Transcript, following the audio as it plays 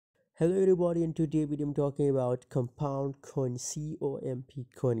Hello everybody, and today video I'm talking about compound coin, COMP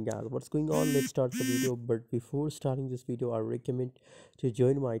coin, guys. What's going on? Let's start the video. But before starting this video, I recommend to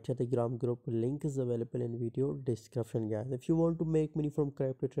join my Telegram group. Link is available in video description, guys. If you want to make money from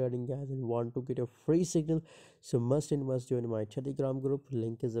crypto trading, guys, and want to get a free signal, so must and must join my Telegram group.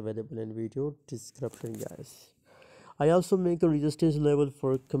 Link is available in video description, guys. I also make a resistance level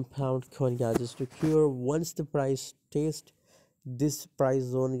for compound coin, guys, just to cure once the price test this price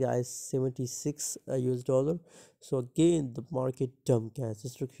zone, guys, 76 US dollar. So again the market dump, guys,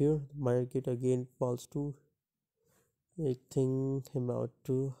 just look here. The market again falls to, I think, about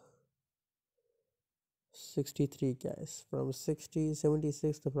to 63, guys. From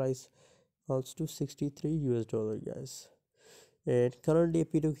 76 the price falls to 63 US dollar, guys. And currently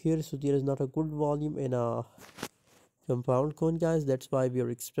if you look here, so there is not a good volume in a compound coin, guys. That's why we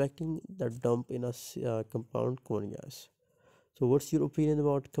are expecting the dump in a compound coin, guys. So what's your opinion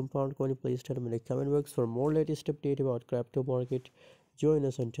about compound coin? Please tell me in the comment box. For more latest update about crypto market, join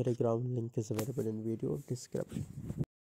us on Telegram. Link is available in video description.